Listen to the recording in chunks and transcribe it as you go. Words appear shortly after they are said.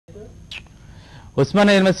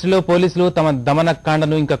ఉస్మానియా యూనివర్సిటీలో పోలీసులు తమ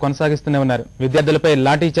దమనకాండను ఇంకా కొనసాగిస్తూనే ఉన్నారు. విద్యార్థులపై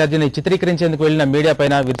లాఠీ చార్జీని చిత్రీకరించేందుకు వెళ్లిన మీడియా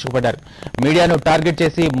పైన విరుచుకుపడ్డారు. మీడియాను టార్గెట్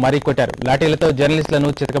చేసి మరీ కొట్టారు. లాఠీలతో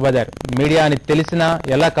జర్నలిస్టులను చితకబాదారు. మీడియా అని తెలిసినా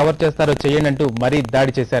ఎలా కవర్ చేస్తారో చేయండి అంటూ మరీ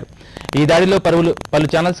దాడి చేశారు. ఈ దాడిలో పలు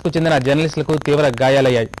ఛానల్స్ కు చెందిన జర్నలిస్టులకు తీవ్ర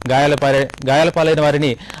గాయాలయ్యాయి. గాయాల పాలైన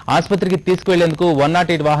వారిని ఆసుపత్రికి తీసుకువెళ్లేందుకు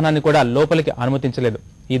 108 వాహనాన్ని కూడా లోపలికి అనుమతించలేదు.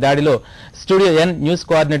 ఈ దాడిలో స్టూడియో ఎన్ న్యూస్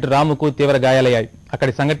కోఆర్డినేటర్ రాముకు తీవ్ర గాయాలయ్యాయి.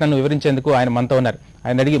 అక్కడి సంఘటనను వివరించేందుకు ఆయన మనతో ఉన్నారు.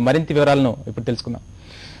 ఆయన అడిగి మరింత వివరాలను ఇప్పుడు తెలుసుకుందాం.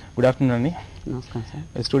 గుడ్ ఆఫ్టర్నూన్ అండి. నమస్కారం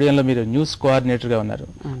సార్. స్టూడియోలో మీరు న్యూస్ కోఆర్డినేటర్ గా ఉన్నారు.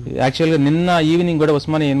 యాక్చువల్ గా నిన్న ఈవినింగ్ కూడా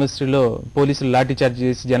ఉస్మానియా యూనివర్సిటీలో పోలీసులు లాఠీ చార్జ్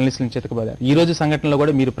చేసి జర్నలిస్టులను చితకబాదారు. ఈ రోజు సంఘటనలో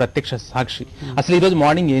కూడా మీరు ప్రత్యక్ష సాక్షి. అసలు ఈ రోజు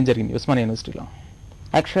మార్నింగ్ ఏం జరిగింది ఉస్మానియా యూనివర్సిటీలో?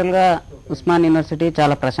 యాక్చువల్ గా ఉస్మాన్ యూనివర్సిటీ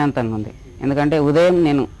చాలా ప్రశాంతంగా ఉంది. ఎందుకంటే ఉదయం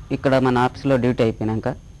నేను ఇక్కడ మన ఆఫీస్లో డ్యూటీ అయిపోయినాక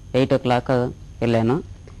 8 o'clock వెళ్ళాను.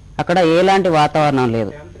 అక్కడ ఎలాంటి వాతావరణం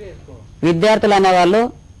లేదు. విద్యార్థులు అనేవాళ్ళు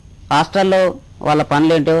హాస్టల్లో వాళ్ళ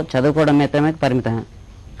పనులేంటో చదువుకోవడం మాత్రమే పరిమితం.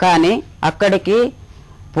 కానీ అక్కడికి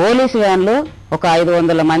పోలీసు వ్యాన్లు ఒక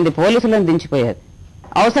 500 మంది పోలీసులను దించిపోయారు.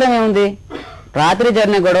 అవసరం ఏముంది? రాత్రి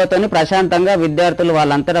జరిగిన గొడవతోని ప్రశాంతంగా విద్యార్థులు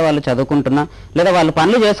వాళ్ళంతటా వాళ్ళు చదువుకుంటున్నా లేదా వాళ్ళు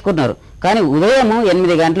పనులు చేసుకున్నారు. కానీ ఉదయం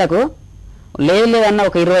 8 గంటలకు లేదన్న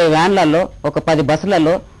ఒక 20 వ్యాన్లలో ఒక 10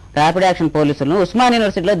 బస్సులలో ర్యాపిడ్ యాక్షన్ పోలీసులను ఉస్మాన్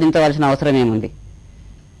యూనివర్సిటీలో దించవలసిన అవసరం ఏముంది?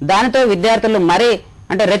 దానితో విద్యార్థులు మరీ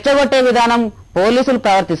అంటే రెచ్చగొట్టే విధానం పోలీసులు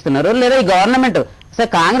ప్రవర్తిస్తున్నారు. లేదా ఈ గవర్నమెంట్ అసలు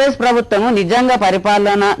కాంగ్రెస్ ప్రభుత్వం నిజంగా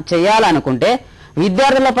పరిపాలన చేయాలనుకుంటే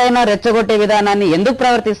విద్యార్థుల పైన రెచ్చగొట్టే విధానాన్ని ఎందుకు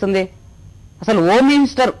ప్రవర్తిస్తుంది? అసలు హోమ్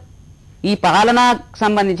మినిస్టర్ ఈ పాలనకు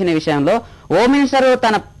సంబంధించిన విషయంలో హోమ్ మినిస్టర్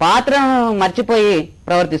తన పాత్రను మర్చిపోయి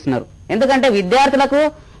ప్రవర్తిస్తున్నారు. ఎందుకంటే విద్యార్థులకు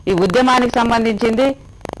ఈ ఉద్యమానికి సంబంధించింది,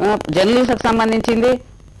 జర్నలిస్టులకు సంబంధించింది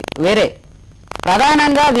వేరే.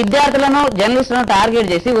 ప్రధానంగా విద్యార్థులను జర్నలిస్టులను టార్గెట్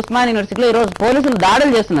చేసి ఉస్మాన్ యూనివర్సిటీలో ఈరోజు పోలీసులు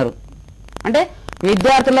దాడులు చేస్తున్నారు. అంటే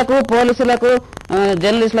విద్యార్థులకు, పోలీసులకు,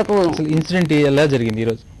 జర్నలిస్టులకు ఇన్సిడెంట్ ఎలా జరిగింది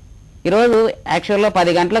ఈరోజు యాక్చువల్గా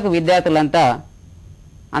 10 గంటలకు విద్యార్థులంతా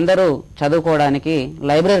అందరూ చదువుకోవడానికి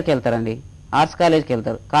లైబ్రరీకి వెళ్తారండి. ఆర్ట్స్ కాలేజ్కి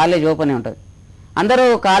వెళ్తారు. కాలేజ్ ఓపెన్ ఉంటుంది. అందరూ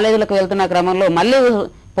కాలేజీలకు వెళ్తున్న క్రమంలో మళ్ళీ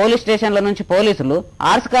పోలీస్ స్టేషన్ల నుంచి పోలీసులు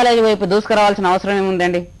ఆర్ట్స్ కాలేజ్ వైపు దూసుకురావాల్సిన అవసరం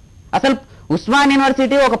ఏముందండి? అసలు ఉస్మాన్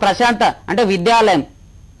యూనివర్సిటీ ఒక ప్రశాంత అంటే విద్యాలయం,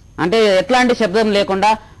 అంటే ఎట్లాంటి శబ్దం లేకుండా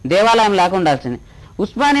దేవాలయం లేకుండా వచ్చింది.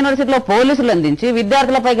 ఉస్మాన్ యూనివర్సిటీలో పోలీసులు అందించి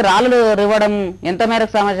విద్యార్థులపైకి రాళ్లు ఇవ్వడం ఎంత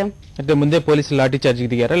మేరకు సమాజం? అంటే ముందే పోలీసులు లాఠీ చార్జ్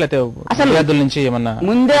దిగారా లేకపోతే అసలు విద్యార్థుల నుంచి ఏమన్నా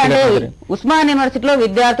ముందే? అంటే ఉస్మాన్ యూనివర్సిటీలో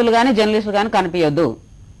విద్యార్థులు కానీ జర్నలిస్టులు కానీ కనిపించొద్దు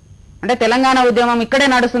అంటే తెలంగాణ ఉద్యమం ఇక్కడే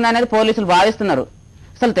నడుస్తుంది అనేది పోలీసులు భావిస్తున్నారు.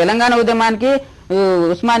 అసలు తెలంగాణ ఉద్యమానికి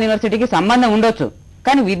ఉస్మాన్ యూనివర్సిటీకి సంబంధం ఉండొచ్చు,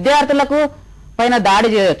 కానీ విద్యార్థులకు పైన దాడి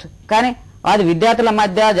చేయొచ్చు. కానీ అది విద్యార్థుల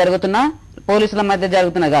మధ్య జరుగుతున్న, పోలీసుల మధ్య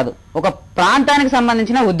జరుగుతున్న కాదు, ఒక ప్రాంతానికి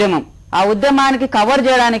సంబంధించిన ఉద్యమం. ఆ ఉద్యమానికి కవర్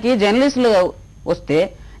చేయడానికి జర్నలిస్టులు వస్తే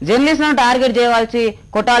జర్నలిస్టులను టార్గెట్ చేయవలసి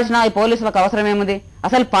కొట్టాల్సిన ఈ పోలీసులకు అవసరం ఏముంది?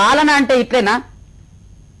 అసలు పాలన అంటే ఇట్లేనా?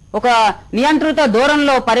 ఒక నియంత్రిత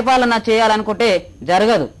దూరంలో పరిపాలన చేయాలనుకుంటే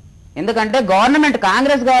జరగదు. ఎందుకంటే గవర్నమెంట్,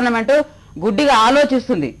 కాంగ్రెస్ గవర్నమెంట్ గుడ్డిగా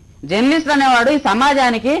ఆలోచిస్తుంది. జర్నలిస్ట్ అనేవాడు ఈ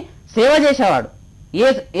సమాజానికి సేవ చేసేవాడు,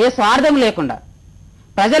 ఏ స్వార్థం లేకుండా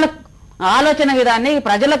ప్రజల ఆలోచన విధాన్ని,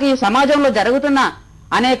 ప్రజలకు ఈ సమాజంలో జరుగుతున్న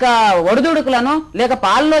అనేక ఒడిదుడుకులను, లేక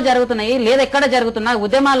పాలలో జరుగుతున్నాయి లేదా ఎక్కడ జరుగుతున్న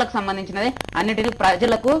ఉద్యమాలకు సంబంధించినది అన్నిటినీ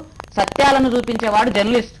ప్రజలకు సత్యాలను చూపించేవాడు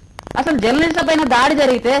జర్నలిస్ట్. అసలు జర్నలిస్టుల పైన దాడి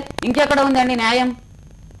జరిగితే ఇంకెక్కడ ఉందండి న్యాయం?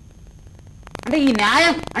 అంటే ఈ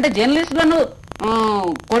న్యాయం అంటే జర్నలిస్టులను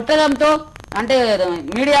కొట్టడంతో అంటే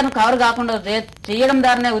మీడియాను కవర్ కాకుండా చేయడం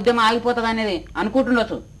ద్వారానే ఉద్యమం ఆగిపోతుంది అనేది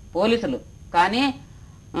అనుకుంటుండొచ్చు పోలీసులు. కానీ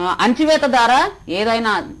అంచివేత ద్వారా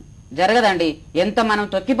ఏదైనా జరగదండి. ఎంత మనం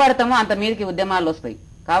తొక్కిపడతామో అంత మీదకి ఉద్యమాలు వస్తాయి.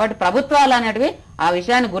 కాబట్టి ప్రభుత్వాలు అనేటివి ఆ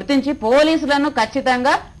విషయాన్ని గుర్తించి పోలీసులను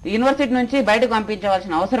ఖచ్చితంగా యూనివర్సిటీ నుంచి బయటకు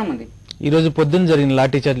పంపించవలసిన అవసరం ఉంది. ఈ రోజు పొద్దున్న జరిగిన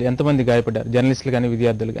లాఠీ చార్జ్ ఎంతమంది గాయపడ్డారు? జర్నలిస్టులు కానీ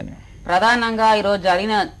విద్యార్థులు కానీ? ప్రధానంగా ఈరోజు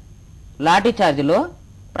జరిగిన లాఠీ చార్జ్లో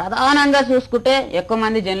ప్రధానంగా చూసుకుంటే ఎక్కువ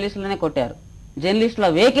మంది జర్నలిస్టులనే కొట్టారు. జర్నలిస్టుల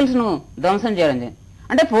వెహికల్స్ ను ధ్వంసం చేయడం.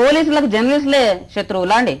 అంటే పోలీసులకు జర్నలిస్టులే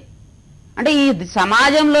శత్రువులా అండి? అంటే ఈ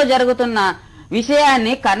సమాజంలో జరుగుతున్న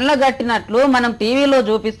విషయాన్ని కళ్ళగట్టినట్లు మనం టీవీలో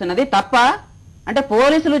చూపిస్తున్నది తప్ప? అంటే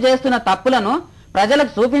పోలీసులు చేస్తున్న తప్పులను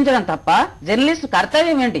ప్రజలకు చూపించడం తప్ప జర్నలిస్ట్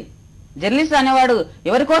కర్తవ్యం ఏంటి? జర్నలిస్ట్ అనేవాడు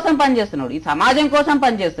ఎవరి కోసం పనిచేస్తున్నాడు? ఈ సమాజం కోసం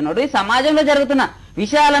పనిచేస్తున్నాడు. ఈ సమాజంలో జరుగుతున్న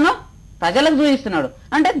విషయాలను ప్రజలకు చూపిస్తున్నాడు.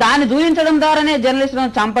 అంటే దాన్ని చూపించడం ద్వారానే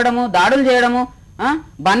జర్నలిస్టులను చంపడము, దాడులు చేయడము,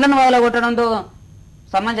 బండను వదలగొట్టడంతో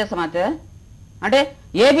సమంజసమైతే? అంటే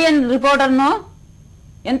ఏబిఎన్ రిపోర్టర్ను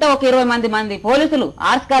ఎంత ఒక 20 మంది పోలీసులు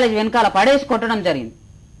ఆర్ట్స్ కాలేజ్ వెనకాల పడేసి కొట్టడం జరిగింది.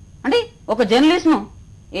 అంటే ఒక జర్నలిస్ట్ను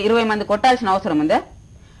 20 మంది కొట్టాల్సిన అవసరం ఉందే?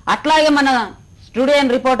 అట్లాగే మన స్టూడియో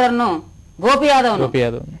రిపోర్టర్ను గోపి యాదవ్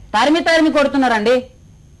తరిమి కొడుతున్నారండి.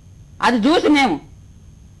 అది చూసి మేము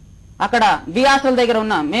అక్కడ బి హాస్టల్ దగ్గర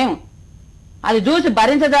ఉన్నాం మేము, అది చూసి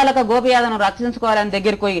భరించజాలక గోపి యాదవ్ను రక్షించుకోవాలని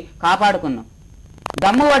దగ్గరికి పోయి కాపాడుకున్నాం.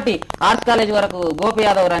 దమ్ము బట్టి ఆర్ట్స్ కాలేజ్ వరకు గోపి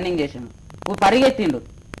యాదవ్ రన్నింగ్ చేసిండు, పరిగెత్తిండు.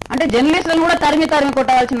 అంటే జర్నలిస్టులను కూడా తరిమి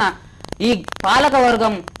కొట్టవలసిన ఈ పాలక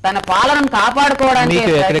వర్గం తన పాలనను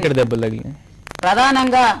కాపాడుకోవడానికి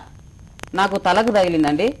ప్రధానంగా నాకు తలకు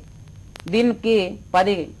తగిలిందండి. దీనికి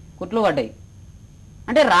 10 కుట్లు పడ్డాయి.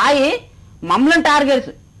 అంటే రాయి మమ్మల్ని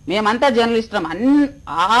టార్గెట్స్, మేమంతా జర్నలిస్టులం,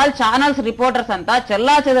 ఆల్ ఛానల్స్ రిపోర్టర్స్ అంతా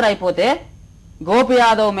చెల్లా చెదరైపోతే గోపి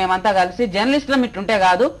యాదవ్ మేమంతా కలిసి జర్నలిస్టులం ఇట్లుంటే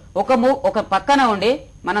కాదు, ఒక పక్కన ఉండి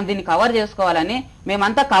మనం దీన్ని కవర్ చేసుకోవాలని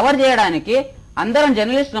మేమంతా కవర్ చేయడానికి అందరం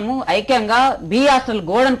జర్నలిస్టులము ఐక్యంగా బి హాస్టల్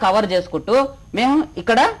గోడను కవర్ చేసుకుంటూ మేము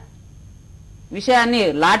ఇక్కడ విషయాన్ని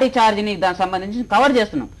లాఠీ చార్జిని దానికి సంబంధించి కవర్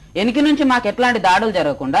చేస్తున్నాం. వెనక నుంచి మాకు ఎట్లాంటి దాడులు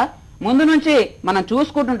జరగకుండా ముందు నుంచి మనం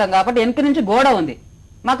చూసుకుంటుంటాం కాబట్టి వెనక నుంచి గోడ ఉంది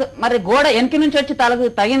మాకు. మరి గోడ వెనక నుంచి వచ్చి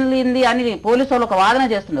తగిలింది అని పోలీసు వాళ్ళు ఒక వాదన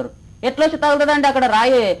చేస్తున్నారు. ఎట్లా వచ్చి తగులుతుందంటే అక్కడ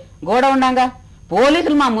రాయి గోడ ఉండంగా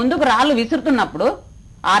పోలీసులు మా ముందుకు రాళ్ళు విసురుతున్నప్పుడు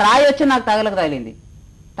ఆ రాయి వచ్చి నాకు తగిలింది.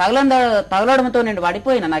 తగలడంతో నేను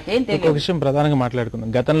పడిపోయినా, నాకేం తెలియదు. ఒక విషయం ప్రధానంగా మాట్లాడుకుందాం.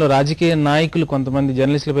 గతంలో రాజకీయ నాయకులు కొంతమంది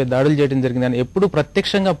జర్నలిస్టులపై దాడులు చేయడం జరిగిందని, ఎప్పుడు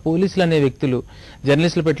ప్రత్యక్షంగా పోలీసులు అనే వ్యక్తులు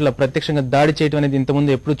జర్నలిస్టులపై ఇట్లా ప్రత్యక్షంగా దాడి చేయడం అనేది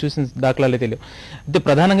ఇంతకుముందు ఎప్పుడు చూసిన దాఖలాలే తెలియవు. అయితే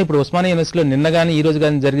ప్రధానంగా ఇప్పుడు ఉస్మానియా యూనివర్సిటీలో నిన్న కానీ ఈ రోజు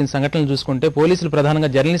కానీ జరిగిన సంఘటనలు చూసుకుంటే పోలీసులు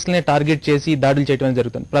ప్రధానంగా జర్నలిస్టులనే టార్గెట్ చేసి దాడులు చేయడం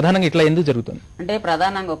జరుగుతుంది. ప్రధానంగా ఇట్లా ఎందుకు జరుగుతుంది అంటే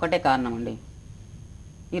ప్రధానంగా ఒకటే కారణం అండి.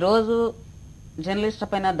 ఈరోజు జర్నలిస్టుల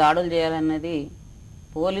పైన దాడులు చేయాలనేది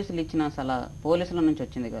పోలీసులు ఇచ్చిన సలహా, పోలీసుల నుంచి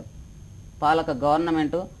వచ్చింది కాదు. పాలక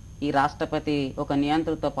గవర్నమెంట్, ఈ రాష్ట్రపతి ఒక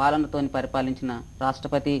నియంతృత్వ పాలనతో పరిపాలించిన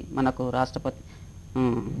రాష్ట్రపతి మనకు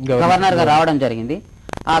గవర్నర్ గా రావడం జరిగింది.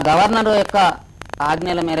 ఆ గవర్నర్ యొక్క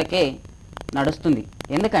ఆజ్ఞల మేరకే నడుస్తుంది.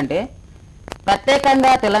 ఎందుకంటే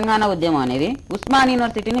ప్రత్యేకంగా తెలంగాణ ఉద్యమం అనేది ఉస్మాన్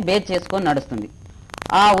యూనివర్సిటీని బేస్ చేసుకొని నడుస్తుంది.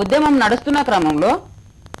 ఆ ఉద్యమం నడుస్తున్న క్రమంలో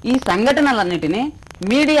ఈ సంఘటనలన్నిటినీ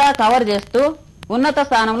మీడియా కవర్ చేస్తూ ఉన్నత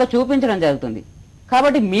స్థానంలో చూపించడం జరుగుతుంది.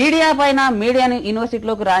 కాబట్టి మీడియా పైన మీడియాని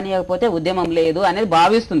యూనివర్సిటీలోకి రానియకపోతే ఉద్యమం లేదు అనేది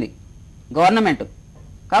భావిస్తుంది గవర్నమెంట్.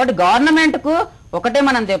 కాబట్టి గవర్నమెంట్ కు ఒకటే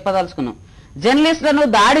మనం చెప్పదలుచుకున్నాం, జర్నలిస్టులను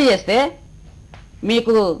దాడి చేస్తే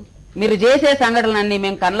మీరు చేసే సంఘటనలన్నీ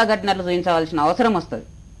మేము కళ్ళగట్టినట్లు చూపించవలసిన అవసరం వస్తుంది.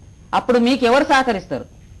 అప్పుడు మీకు ఎవరు సహకరిస్తారు?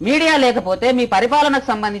 మీడియా లేకపోతే మీ పరిపాలనకు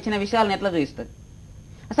సంబంధించిన విషయాలను ఎట్లా చూపిస్తుంది?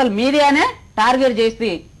 అసలు మీడియానే టార్గెట్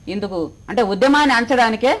చేసి ఇందుకు అంటే ఉద్యమాన్ని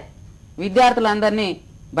అంచడానికే విద్యార్థులందరినీ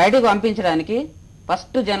బయటకు పంపించడానికి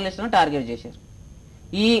ఫస్ట్ జర్నలిస్టులను టార్గెట్ చేశారు.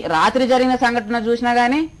 ఈ రాత్రి జరిగిన సంఘటన చూసినా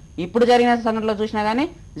గానీ ఇప్పుడు జరిగిన సంఘటనలో చూసినా గానీ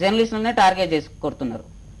జర్నలిస్టులనే టార్గెట్ చేసి కొడుతున్నారు.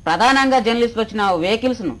 ప్రధానంగా జర్నలిస్టులు వచ్చిన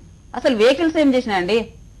వెహికల్స్ ను, అసలు వెహికల్స్ ఏం చేసినాయండి?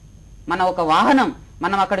 మన ఒక వాహనం,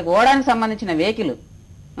 మనం అక్కడికి పోవడానికి సంబంధించిన వెహికల్.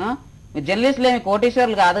 జర్నలిస్టులు ఏమి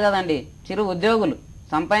కోటీశ్వర్లు కాదు కదండి, చిరు ఉద్యోగులు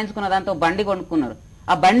సంపాదించుకున్న దాంతో బండి కొనుక్కున్నారు.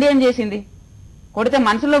 ఆ బండి ఏం చేసింది? కొడితే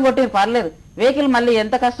మనుషుల్లో కొట్టి పర్లేదు, వెహికల్ మళ్ళీ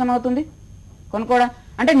ఎంత కష్టం అవుతుంది కొనుక్కోవడం.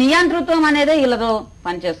 అంటే నియంతృత్వం అనేది వీళ్ళతో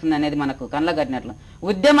పనిచేస్తుంది అనేది మనకు కళ్ళ కట్టినట్లు.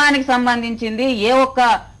 ఉద్యమానికి సంబంధించింది ఏ ఒక్క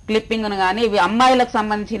క్లిప్పింగ్ గానీ, అమ్మాయిలకు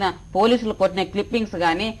సంబంధించిన పోలీసులు కొట్టిన క్లిప్పింగ్స్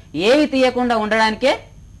గానీ ఏవి తీయకుండా ఉండడానికే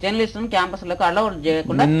జర్నలిస్టులను క్యాంపస్లకు అలౌ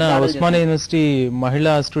చేయకుండా. ఉస్మానియా యూనివర్సిటీ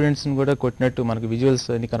మహిళా స్టూడెంట్స్ ని కూడా కొట్టినట్టు మనకు విజువల్స్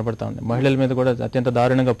కనపడతా ఉన్నాయి. మహిళల మీద కూడా అత్యంత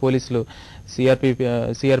దారుణంగా పోలీసులు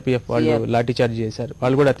సిఆర్పిఎఫ్ వాళ్ళు లాఠీ చార్జ్ చేశారు.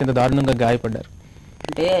 వాళ్ళు కూడా అత్యంత దారుణంగా గాయపడ్డారు.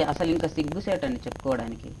 అంటే అసలు ఇంకా సిగ్గుసేట్ అండి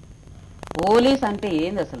చెప్పుకోవడానికి. పోలీస్ అంటే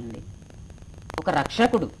ఏంది అసలు అండి? ఒక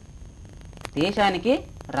రక్షకుడు, దేశానికి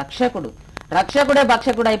రక్షకుడే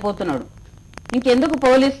భక్షకుడు అయిపోతున్నాడు. ఇంకెందుకు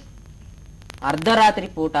పోలీస్? అర్ధరాత్రి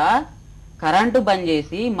పూట కరెంటు బంద్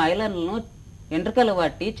చేసి మహిళలను ఎంట్రుకలు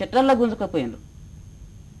పట్టి చెట్లల్లో గుంజుకపోయిండ్రు.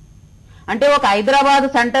 అంటే ఒక హైదరాబాద్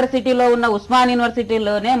సెంటర్ సిటీలో ఉన్న ఉస్మాన్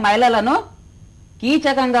యూనివర్సిటీలోనే మహిళలను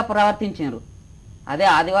కీచకంగా ప్రవర్తించారు. అదే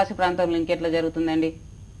ఆదివాసీ ప్రాంతంలో ఇంకెట్లా జరుగుతుందండి?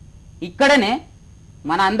 ఇక్కడనే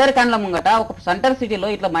మన అందరి కళ్ళ ముంగట ఒక సెంటర్ సిటీలో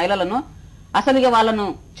ఇట్లా మహిళలను అసలు వాళ్ళను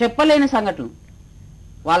చెప్పలేని సంఘటనలు,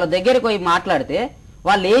 వాళ్ళ దగ్గరికి పోయి మాట్లాడితే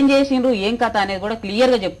వాళ్ళు ఏం చేసిండ్రు ఏం కథ అనేది కూడా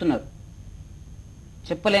క్లియర్గా చెప్తున్నారు.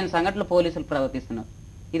 చెప్పలేని సంఘటనలు పోలీసులు ప్రవర్తిస్తున్నారు.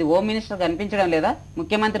 ఇది హోమ్ మినిస్టర్ కనిపించడం లేదా?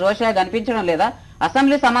 ముఖ్యమంత్రి రోషయ్య కనిపించడం లేదా?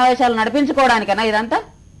 అసెంబ్లీ సమావేశాలు నడిపించుకోవడానికైనా ఇదంతా?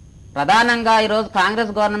 ప్రధానంగా ఈరోజు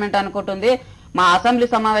కాంగ్రెస్ గవర్నమెంట్ అనుకుంటుంది మా అసెంబ్లీ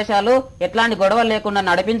సమావేశాలు ఎట్లాంటి గొడవలు లేకుండా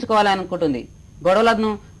నడిపించుకోవాలని అనుకుంటుంది.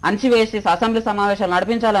 గొడవలను అణచివేసి అసెంబ్లీ సమావేశాలు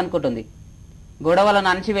నడిపించాలనుకుంటుంది. గొడవలను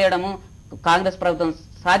అణచివేయడము కాంగ్రెస్ ప్రభుత్వం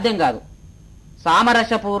సాధ్యం కాదు.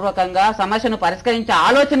 సామరస్యపూర్వకంగా సమస్యను పరిష్కరించే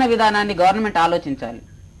ఆలోచన విధానాన్ని గవర్నమెంట్ ఆలోచించాలి.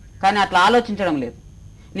 కానీ అట్లా ఆలోచించడం లేదు.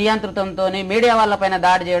 నియంతృత్వంతో మీడియా వాళ్ళపైన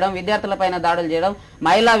దాడి చేయడం, విద్యార్థులపైన దాడులు చేయడం,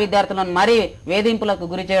 మహిళా విద్యార్థులను మరీ వేధింపులకు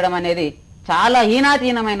గురి చేయడం అనేది చాలా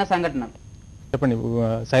హీనాతీనమైన సంఘటన. చెప్పండి.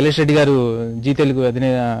 శైలేష్ రెడ్డి గారు జీ తెలుగు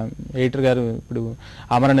ఎడిటర్ గారు ఇప్పుడు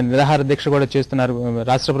ఆమరణ నిరాహార దీక్ష కూడా చేస్తున్నారు.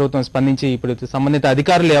 రాష్ట్ర ప్రభుత్వం స్పందించి ఇప్పుడు సంబంధిత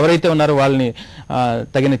అధికారులు ఎవరైతే ఉన్నారో వాళ్ళని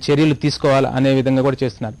తగిన చర్యలు తీసుకోవాలి అనే విధంగా కూడా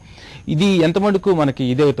చేస్తున్నారు. ఇది ఎంత మటుకు మనకి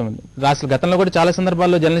ఇదే అవుతుంది. గతంలో కూడా చాలా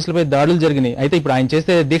సందర్భాల్లో జర్నలిస్టులపై దాడులు జరిగినాయి. అయితే ఇప్పుడు ఆయన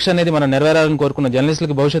చేసే దీక్ష అనేది మనం నెరవేరాలని కోరుకున్నాం.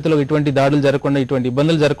 జర్నలిస్టులకు భవిష్యత్తులో ఇటువంటి దాడులు జరగకుండా, ఇటువంటి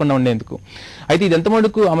ఇబ్బందులు జరగకుండా ఉండేందుకు. అయితే ఇది ఎంత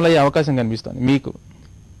మటుకు అమలయ్యే అవకాశం కనిపిస్తుంది మీకు?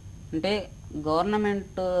 అంటే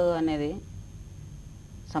గవర్నమెంట్ అనేది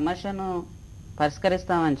సమస్యను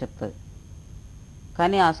పరిష్కరిస్తామని చెప్తుంది,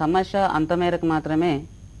 కానీ ఆ సమస్య అంత మేరకు మాత్రమే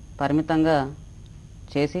పరిమితంగా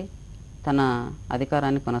చేసి తన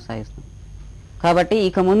అధికారాన్ని కొనసాగిస్తుంది. కాబట్టి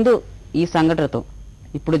ఇక ముందు ఈ సంఘటనతో,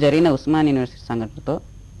 ఇప్పుడు జరిగిన ఉస్మాన్ యూనివర్సిటీ సంఘటనతో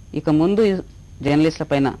ఇక ముందు జర్నలిస్టుల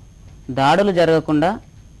పైన దాడులు జరగకుండా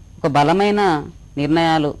ఒక బలమైన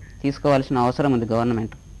నిర్ణయాలు తీసుకోవాల్సిన అవసరం ఉంది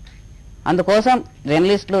గవర్నమెంట్. అందుకోసం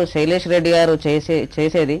జర్నలిస్టులు శైలేష్ రెడ్డి గారు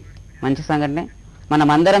చేసేది మంచి సంఘటనే.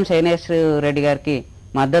 మనమందరం శైలేష్ రెడ్డి గారికి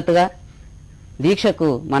మద్దతుగా దీక్షకు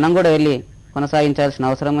మనం కూడా వెళ్ళి కొనసాగించాల్సిన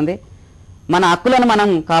అవసరం ఉంది. మన హక్కులను మనం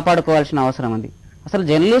కాపాడుకోవాల్సిన అవసరం ఉంది. అసలు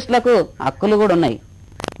జర్నలిస్టులకు హక్కులు కూడా ఉన్నాయి,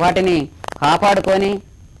 వాటిని కాపాడుకొని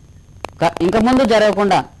ఇంక ముందు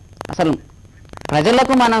జరగకుండా అసలు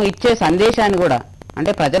ప్రజలకు మనం ఇచ్చే సందేశాన్ని కూడా,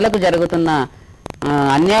 అంటే ప్రజలకు జరుగుతున్న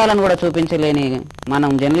అన్యాయాలను కూడా చూపించలేని మనం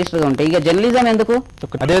జర్నలిస్టులుగా ఉంటే ఇక జర్నలిజం ఎందుకు?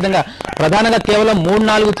 అదేవిధంగా ప్రధానంగా కేవలం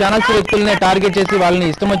 3-4 ఛానల్స్ వ్యక్తులనే టార్గెట్ చేసి వాళ్ళని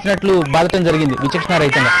ఇష్టం వచ్చినట్లు బాధటం జరిగింది విచక్షణ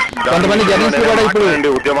రహితంగా. కొంతమంది జర్నలిస్టులు కూడా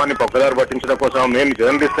ఇప్పుడు ఉద్యమాన్ని పక్కదారి పట్టించడం కోసం నేను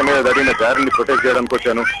జర్నలిస్ట్ మీద జరిగిన దారిని ప్రొటెక్ట్ చేయడానికి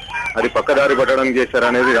వచ్చాను, అది పక్కదారి పట్టడానికి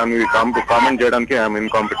చేశారనేది దాన్ని కామెంట్ చేయడానికి I'm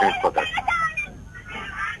incompetent for that.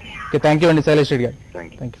 Thank you అండి శైలేష్ రెడ్డి గారు.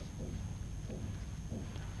 Thank you.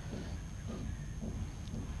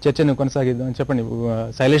 చర్చను కొనసాగిద్దాం. చెప్పండి.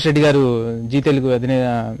 శైలేష్ రెడ్డి గారు జీ తెలుగు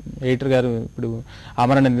ఎడిటర్ గారు ఇప్పుడు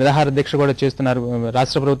ఆమరణ నిరాహార దీక్ష కూడా చేస్తున్నారు.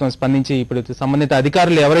 రాష్ట్ర ప్రభుత్వం స్పందించి ఇప్పుడు సంబంధిత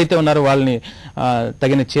అధికారులు ఎవరైతే ఉన్నారో వాళ్ళని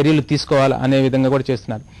తగిన చర్యలు తీసుకోవాలి అనే విధంగా కూడా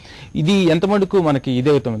చేస్తున్నారు. ఇది ఎంత మటుకు మనకి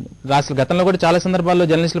ఇదే అవుతుంది. గతంలో కూడా చాలా సందర్భాల్లో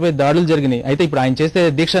జర్నలిస్టులపై దాడులు జరిగినాయి. అయితే ఇప్పుడు ఆయన చేసే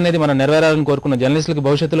దీక్ష అనేది మనం నెరవేరాలని కోరుకున్నాం. జర్నలిస్టులకు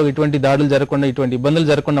భవిష్యత్తులో ఇటువంటి దాడులు జరగకుండా, ఇటువంటి ఇబ్బందులు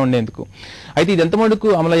జరగకుండా ఉండేందుకు. అయితే ఇది ఎంత మటుకు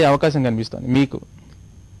అమలయ్యే అవకాశం కనిపిస్తుంది మీకు?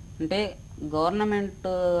 అంటే గవర్నమెంట్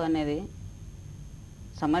అనేది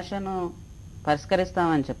సమస్యను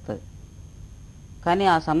పరిష్కరిస్తామని చెప్తుంది, కానీ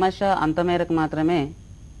ఆ సమస్య అంత మేరకు మాత్రమే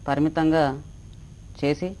పరిమితంగా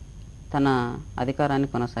చేసి తన అధికారాన్ని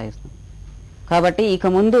కొనసాగిస్తుంది. కాబట్టి ఇక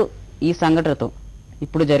ముందు ఈ సంఘటనతో,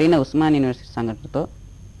 ఇప్పుడు జరిగిన ఉస్మాన్ యూనివర్సిటీ సంఘటనతో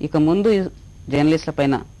ఇక ముందు జర్నలిస్టుల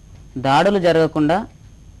పైన దాడులు జరగకుండా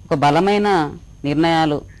ఒక బలమైన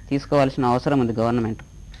నిర్ణయాలు తీసుకోవాల్సిన అవసరం ఉంది గవర్నమెంట్.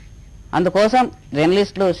 అందుకోసం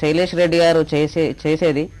జర్నలిస్టులు శైలేష్ రెడ్డి గారు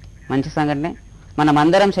చేసేది మంచి సంఘటనే.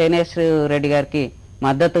 మనమందరం శైలేష్ రెడ్డి గారికి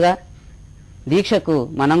మద్దతుగా దీక్షకు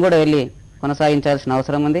మనం కూడా వెళ్ళి కొనసాగించాల్సిన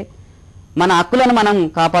అవసరం ఉంది. మన హక్కులను మనం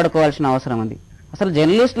కాపాడుకోవాల్సిన అవసరం ఉంది. అసలు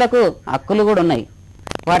జర్నలిస్టులకు హక్కులు కూడా ఉన్నాయి,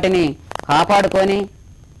 వాటిని కాపాడుకొని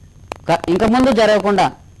ఇంక ముందు జరగకుండా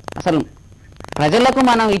అసలు ప్రజలకు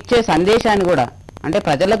మనం ఇచ్చే సందేశాన్ని కూడా, అంటే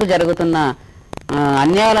ప్రజలకు జరుగుతున్న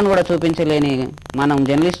అన్యాయాలను కూడా చూపించలేని మనం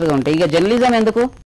జర్నలిస్టులుగా ఉంటే ఇక జర్నలిజం ఎందుకు?